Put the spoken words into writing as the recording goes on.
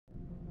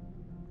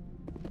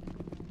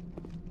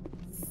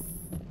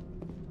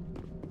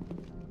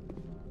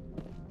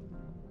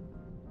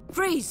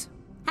Freeze!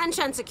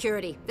 Hanshan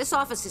Security. This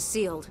office is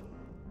sealed.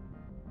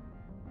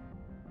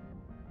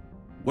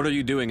 What are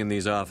you doing in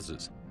these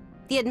offices?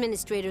 The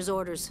administrator's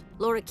orders.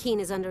 Laura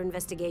Keene is under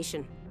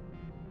investigation.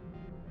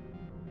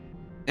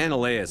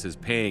 Ananias is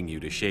paying you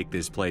to shake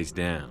this place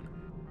down.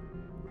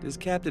 Does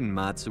Captain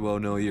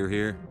Matsuo know you're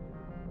here?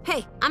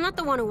 Hey, I'm not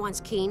the one who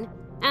wants Keene.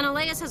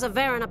 Ananias has a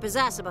Varen up his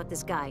ass about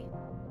this guy.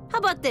 How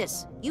about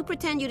this? You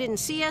pretend you didn't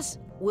see us,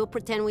 we'll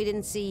pretend we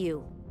didn't see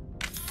you.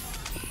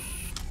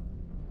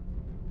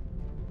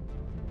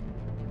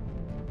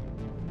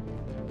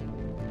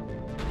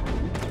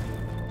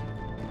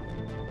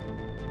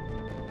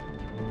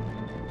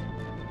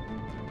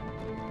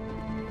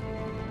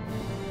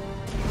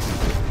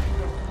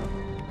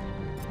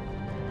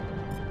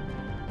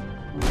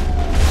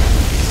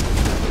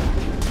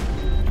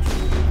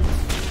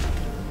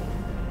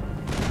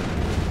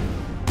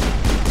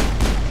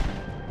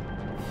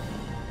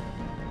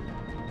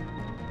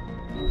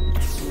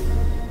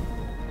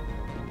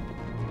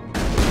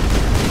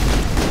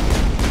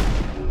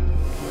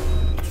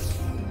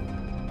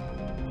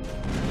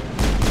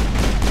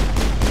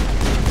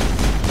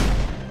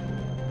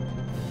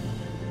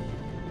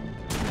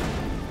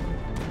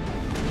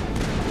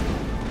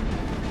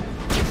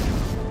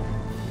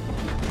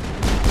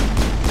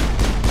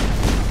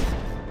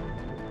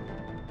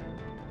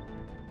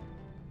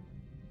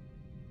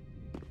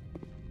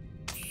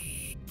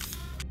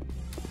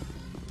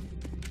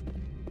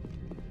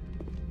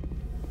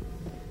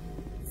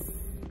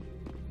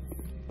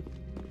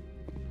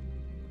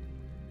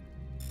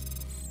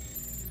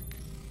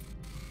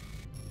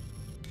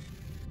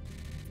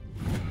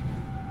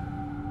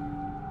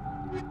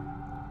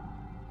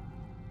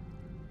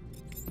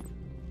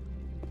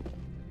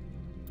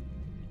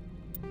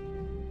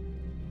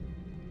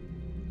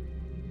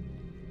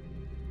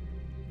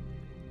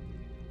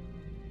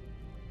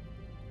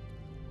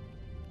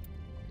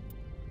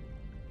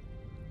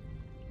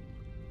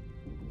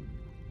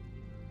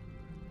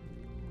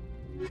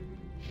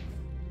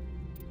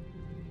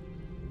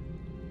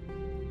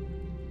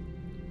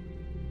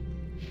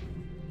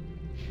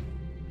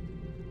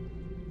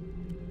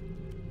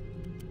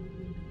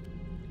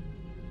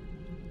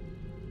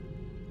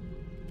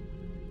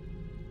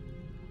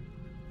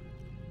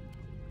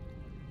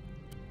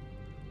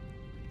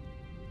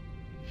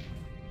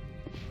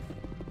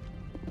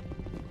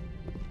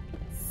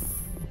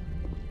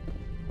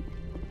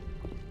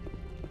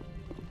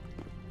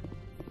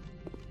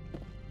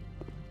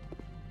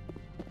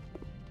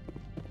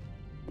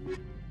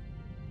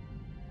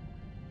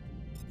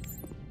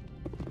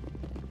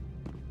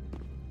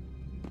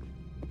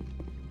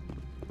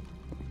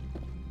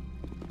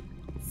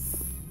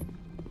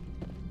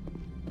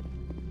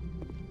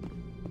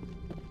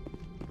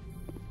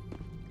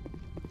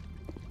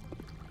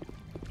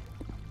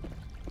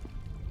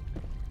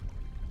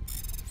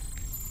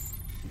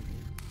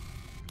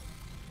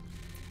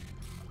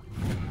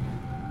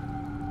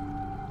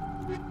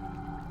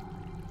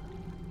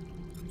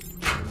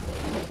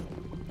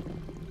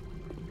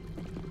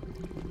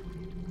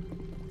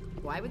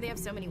 Why would they have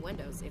so many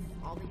windows if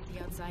all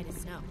the outside is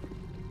snow?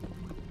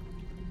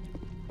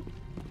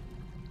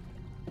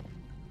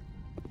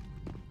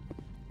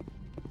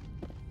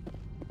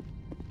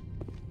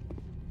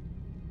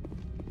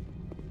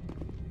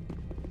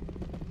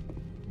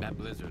 That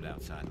blizzard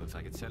outside looks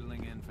like it's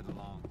settling in for the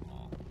long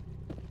haul.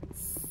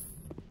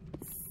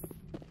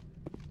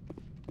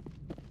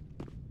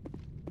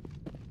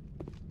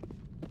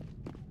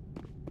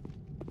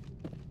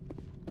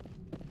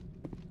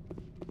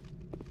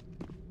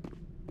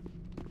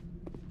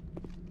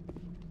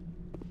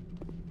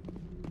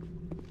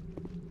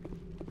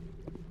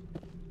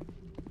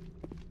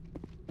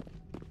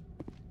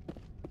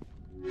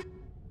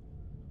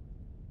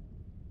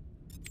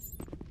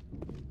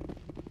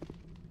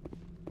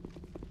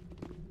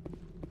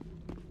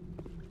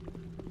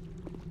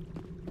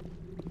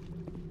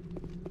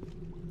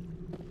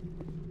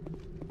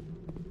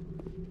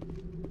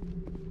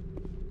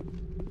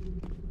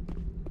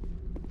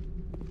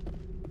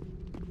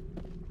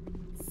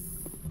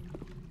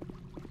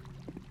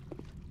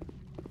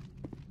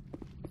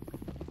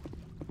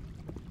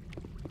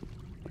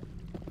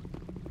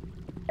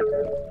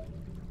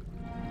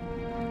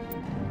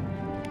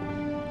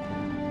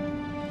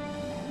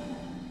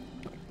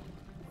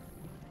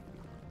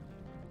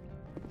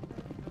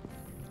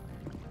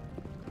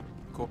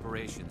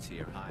 Corporations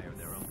here hire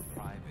their own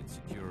private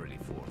security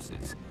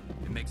forces.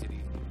 It makes it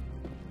easy.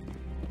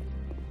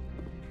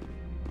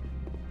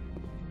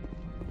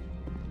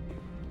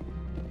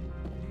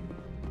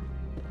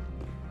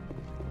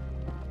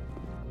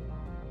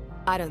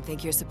 I don't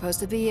think you're supposed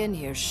to be in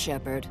here,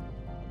 Shepard.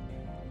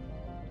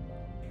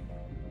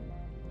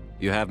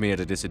 You have me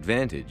at a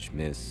disadvantage,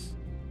 miss.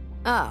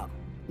 Oh,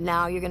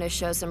 now you're gonna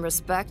show some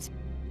respect?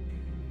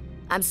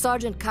 I'm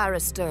Sergeant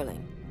Kyra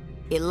Sterling,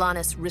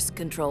 Ilanis Risk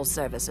Control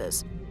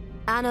Services.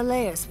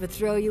 Ananias would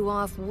throw you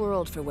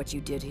off-world for what you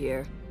did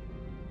here.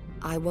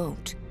 I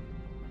won't.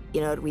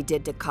 You know what we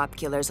did to cop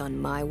killers on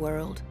my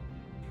world?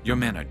 Your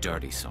men are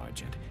dirty,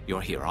 Sergeant. You're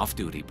here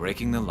off-duty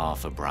breaking the law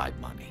for bribe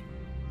money.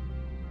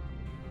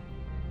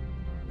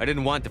 I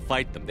didn't want to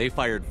fight them. They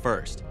fired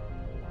first.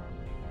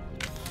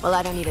 Well,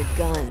 I don't need a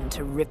gun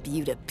to rip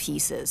you to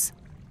pieces.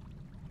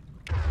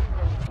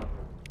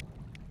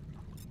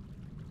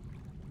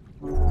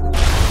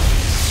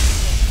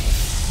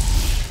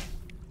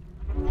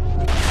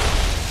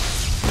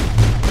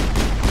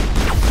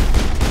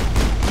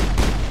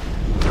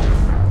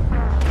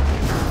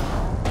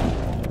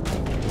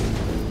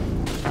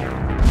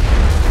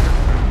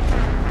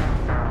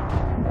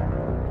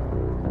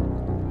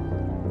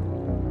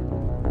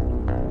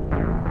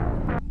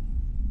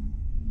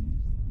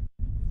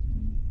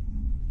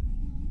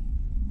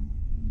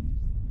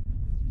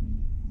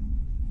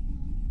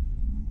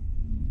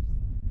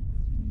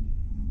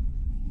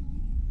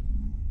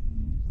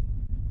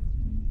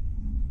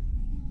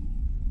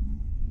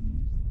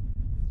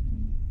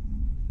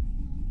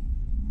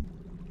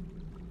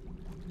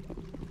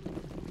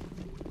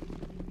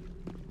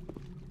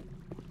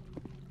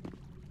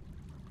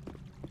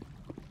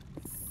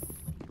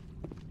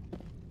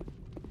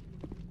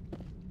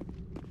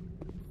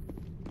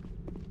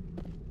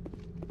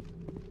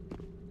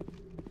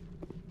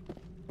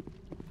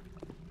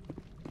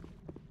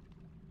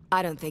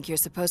 I don't think you're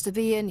supposed to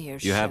be in here,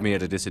 You have me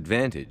at a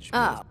disadvantage.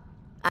 Oh.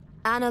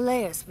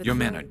 Analeas with Your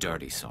men are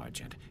dirty,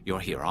 Sergeant. You're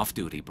here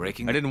off-duty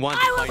breaking... I didn't want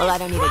to fight. Well, I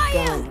don't need a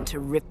gun to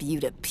rip you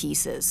to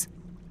pieces.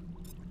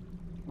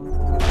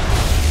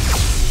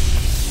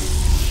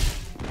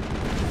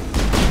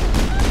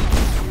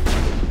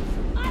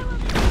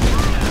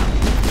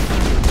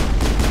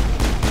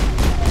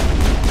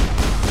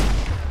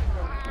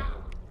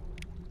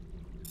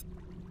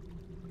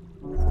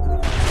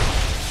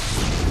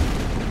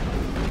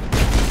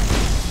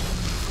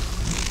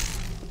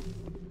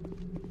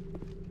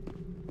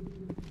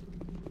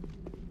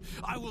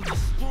 I will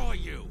destroy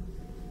you!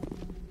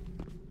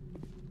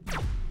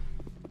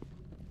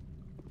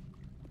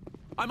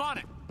 I'm on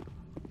it!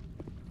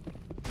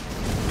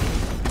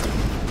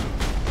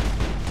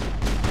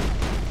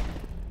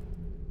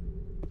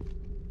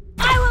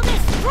 I will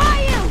destroy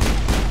you!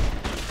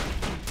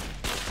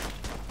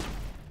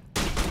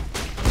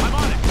 I'm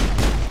on it!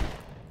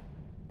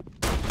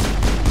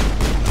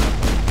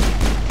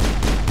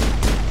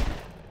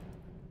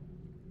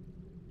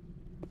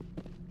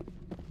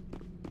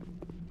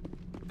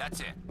 That's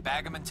it.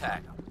 Bag 'em and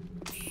tag 'em.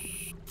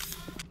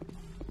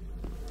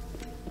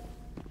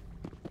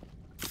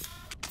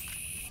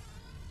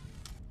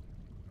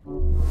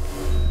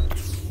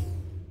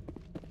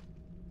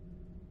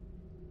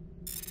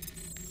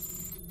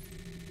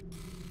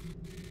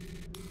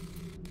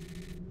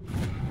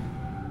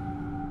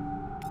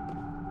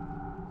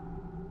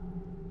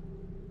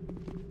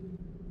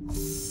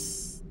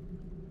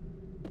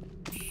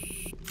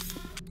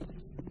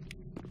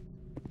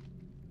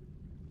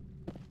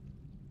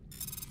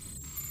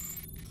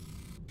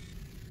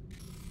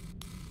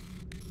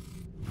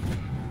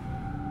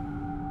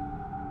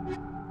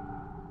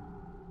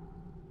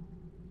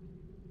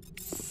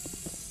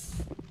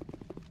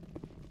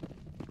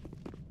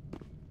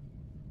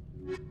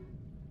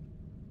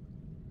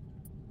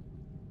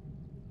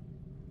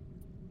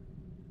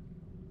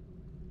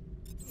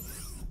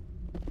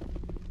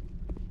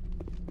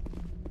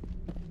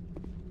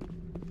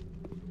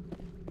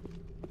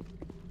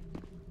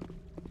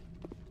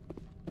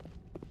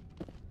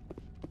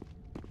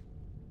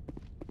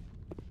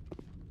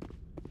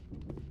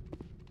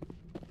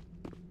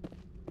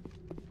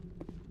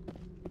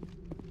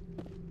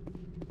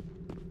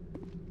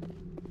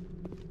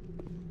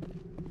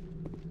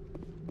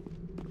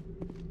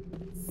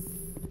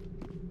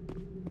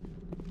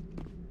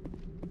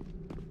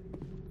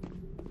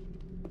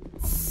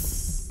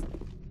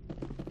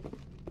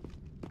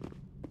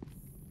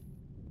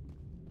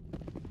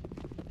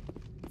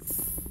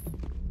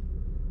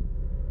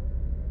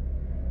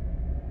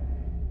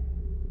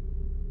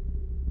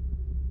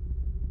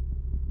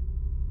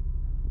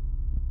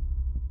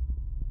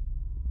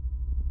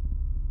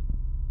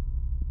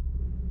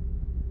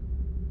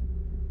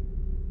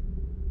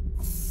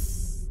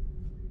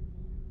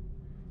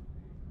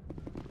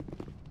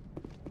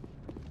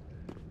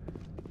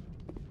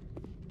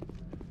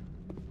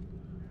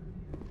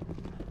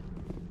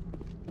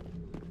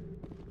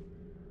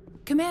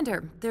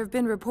 Commander, there have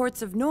been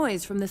reports of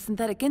noise from the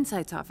Synthetic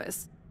Insights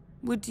office.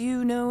 Would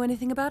you know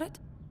anything about it?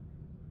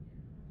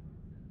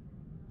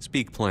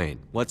 Speak plain.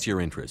 What's your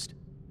interest?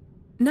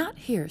 Not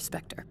here,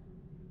 Spectre.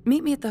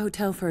 Meet me at the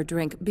hotel for a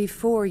drink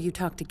before you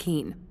talk to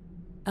Keen.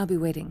 I'll be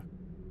waiting.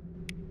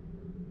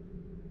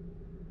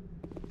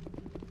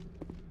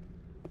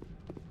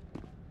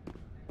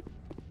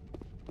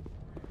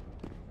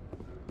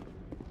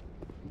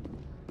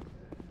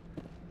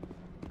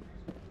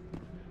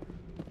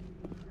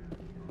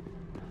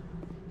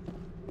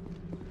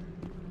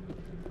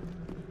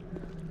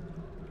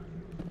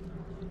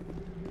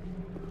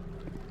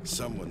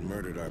 Someone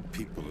murdered our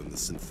people in the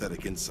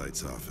Synthetic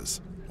Insights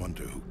office.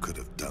 Wonder who could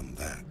have done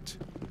that.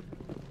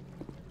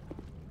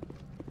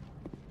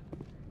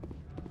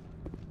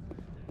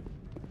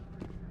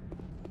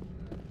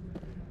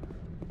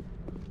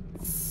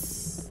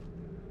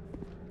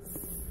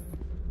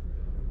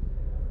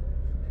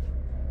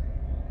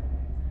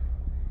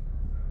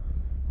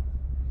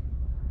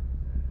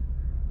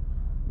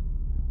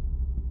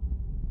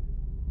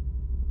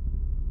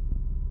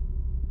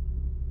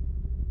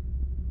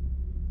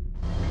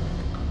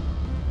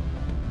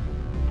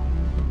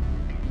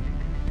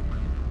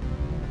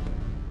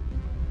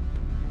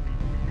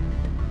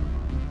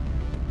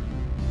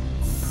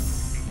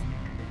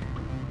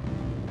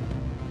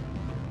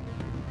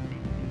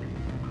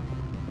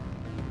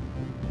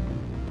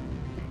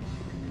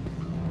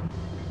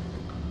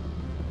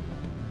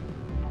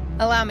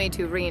 Allow me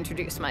to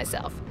reintroduce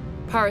myself.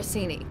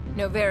 Parasini,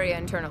 Noveria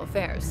Internal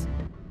Affairs.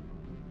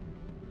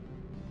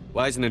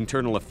 Why is an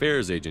internal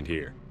affairs agent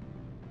here?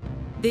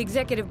 The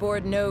executive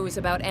board knows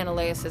about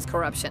Ananias'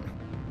 corruption.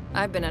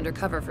 I've been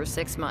undercover for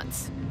 6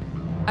 months.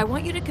 I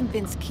want you to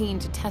convince Keene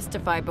to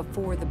testify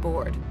before the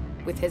board.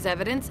 With his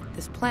evidence,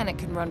 this planet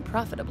can run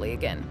profitably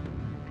again.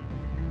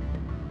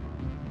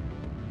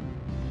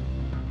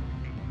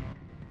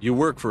 You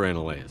work for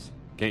Ananias.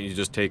 Can't you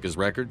just take his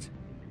records?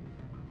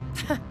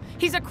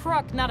 He's a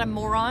crook, not a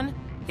moron.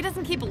 He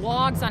doesn't keep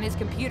logs on his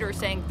computer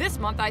saying, "This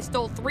month I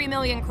stole 3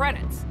 million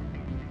credits."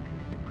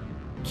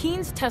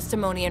 Keene's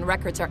testimony and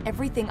records are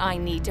everything I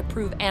need to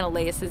prove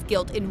Ananias'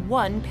 guilt in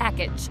one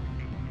package.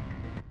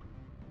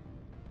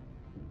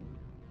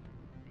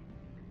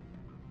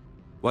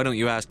 Why don't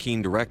you ask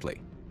Keene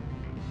directly?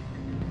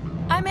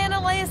 I'm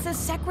Ananias'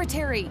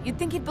 secretary. You'd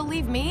think he'd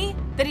believe me?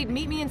 That he'd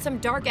meet me in some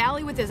dark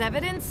alley with his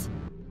evidence?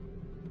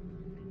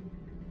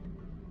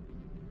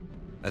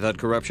 I thought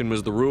corruption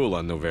was the rule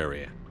on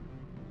Noveria.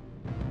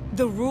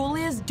 The rule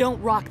is,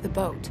 don't rock the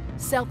boat.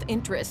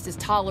 Self-interest is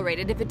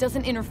tolerated if it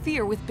doesn't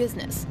interfere with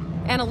business.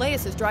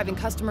 Ananias is driving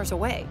customers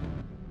away.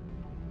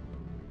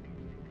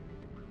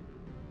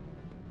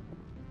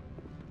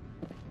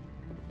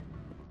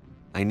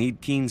 I need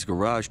Keene's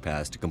garage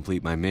pass to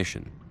complete my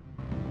mission.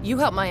 You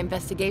help my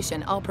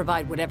investigation, I'll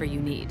provide whatever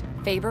you need.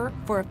 Favor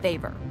for a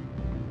favor.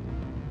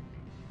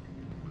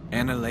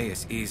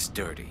 Ananias is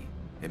dirty.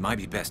 It might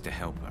be best to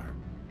help her.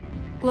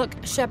 Look,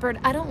 Shepard,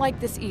 I don't like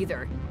this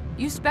either.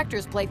 You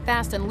Spectres play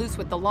fast and loose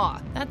with the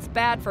law. That's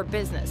bad for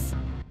business.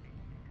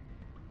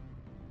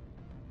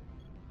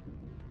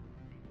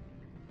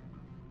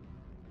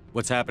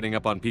 What's happening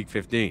up on Peak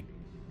 15?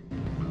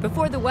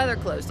 Before the weather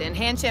closed in,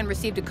 Hanshan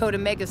received a Code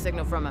Omega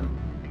signal from him.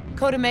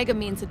 Code Omega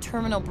means a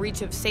terminal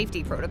breach of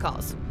safety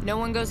protocols. No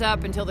one goes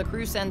up until the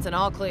crew sends an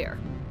all clear.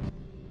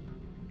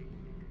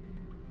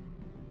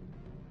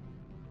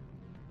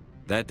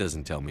 That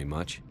doesn't tell me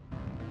much.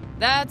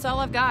 That's all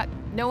I've got.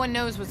 No one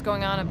knows what's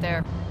going on up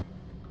there.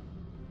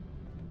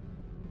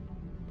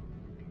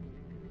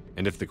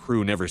 And if the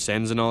crew never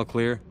sends an all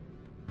clear?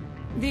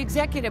 The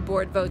executive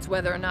board votes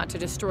whether or not to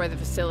destroy the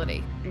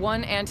facility.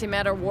 One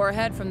antimatter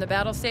warhead from the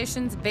battle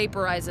stations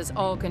vaporizes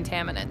all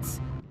contaminants.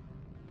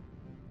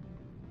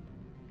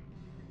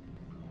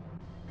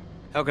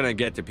 How can I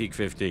get to Peak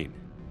 15?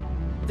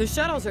 The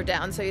shuttles are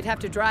down, so you'd have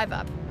to drive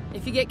up.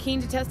 If you get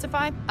Keene to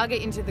testify, I'll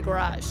get you into the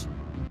garage.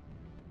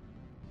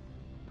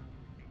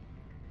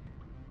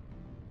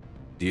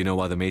 Do you know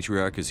why the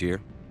matriarch is here?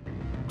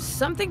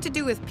 Something to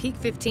do with Peak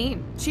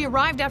 15. She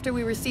arrived after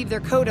we received their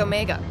Code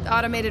Omega, the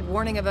automated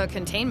warning of a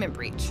containment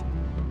breach.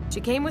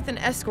 She came with an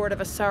escort of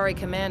Asari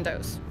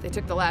commandos. They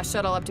took the last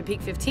shuttle up to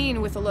Peak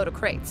 15 with a load of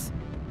crates.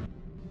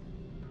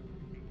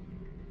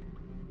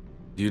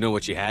 Do you know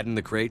what she had in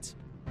the crates?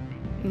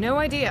 No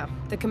idea.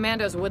 The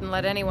commandos wouldn't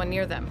let anyone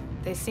near them.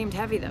 They seemed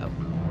heavy, though.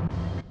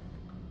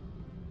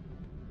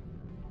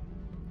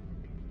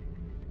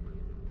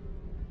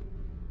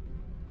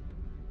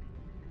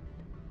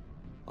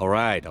 All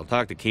right, I'll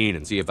talk to Keene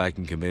and see if I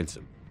can convince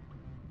him.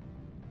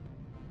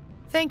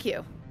 Thank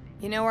you.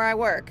 You know where I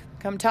work.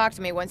 Come talk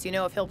to me once you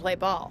know if he'll play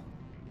ball.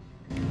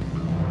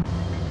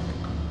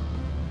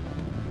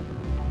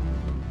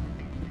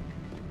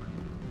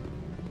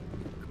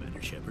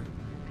 Commander Shepard.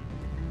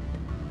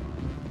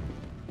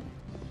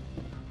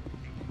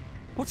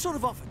 What sort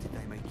of offer did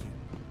they make you?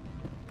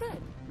 Good.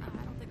 I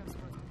don't think I'm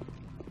supposed to.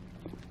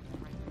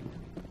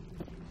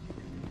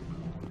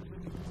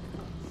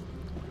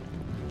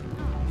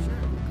 Oh, sure.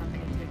 The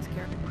company takes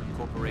care of it.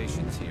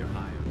 Corporations here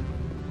hire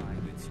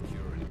private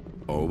security.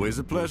 Always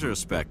a pleasure,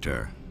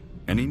 Spectre.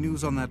 Any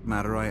news on that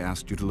matter I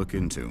asked you to look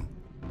into?